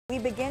We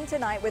begin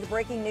tonight with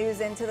breaking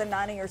news into the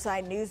 9 on Your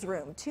Side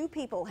newsroom. 2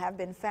 people have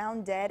been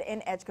found dead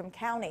in Edgecombe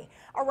County.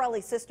 Our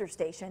Raleigh sister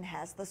station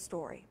has the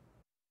story.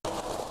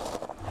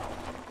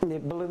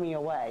 It blew me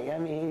away. I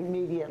mean, it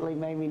immediately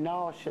made me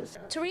nauseous.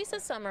 Teresa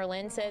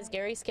Summerlin says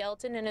Gary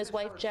Skelton and his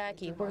wife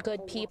Jackie were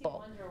good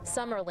people.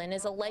 Summerlin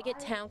is a Leggett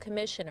Town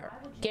commissioner.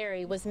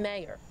 Gary was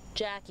mayor.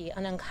 Jackie,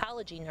 an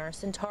oncology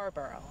nurse in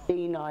Tarboro.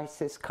 The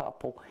nicest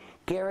couple.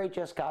 Gary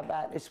just got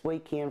back this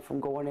weekend from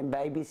going and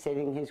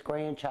babysitting his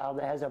grandchild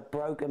that has a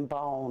broken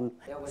bone.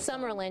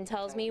 Summerlin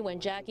tells me when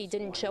Jackie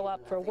didn't show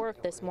up for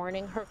work this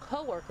morning, her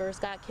coworkers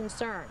got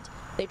concerned.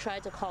 They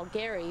tried to call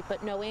Gary,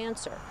 but no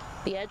answer.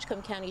 The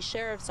Edgecombe County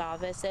Sheriff's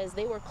Office says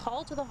they were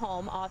called to the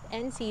home off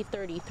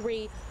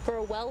NC-33 for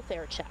a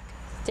welfare check.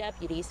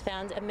 Deputies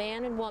found a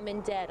man and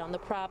woman dead on the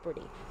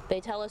property. They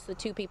tell us the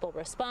 2 people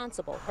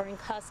responsible are in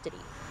custody.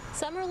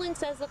 Summerlin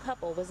says the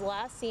couple was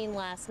last seen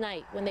last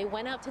night when they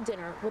went out to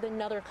dinner with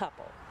another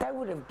couple. They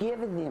would have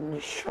given them the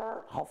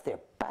shirt off their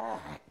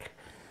back.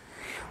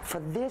 For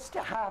this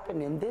to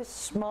happen in this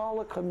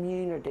smaller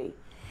community,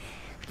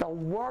 the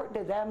work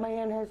that that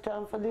man has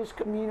done for this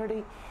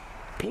community,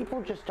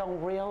 people just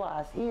don't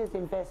realize. He has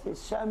invested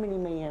so many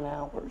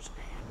man-hours.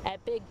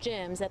 At Big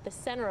Jim's at the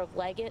center of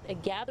Leggett, a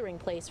gathering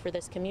place for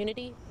this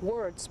community,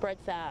 word spread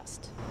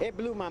fast. It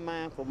blew my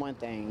mind for one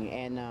thing,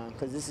 and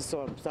because this is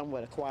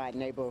somewhat a quiet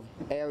neighbor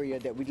area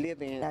that we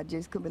live in. I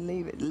just couldn't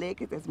believe it.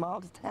 Leggett, as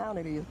small as town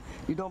it is,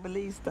 you don't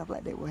believe stuff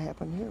like that will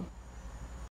happen here.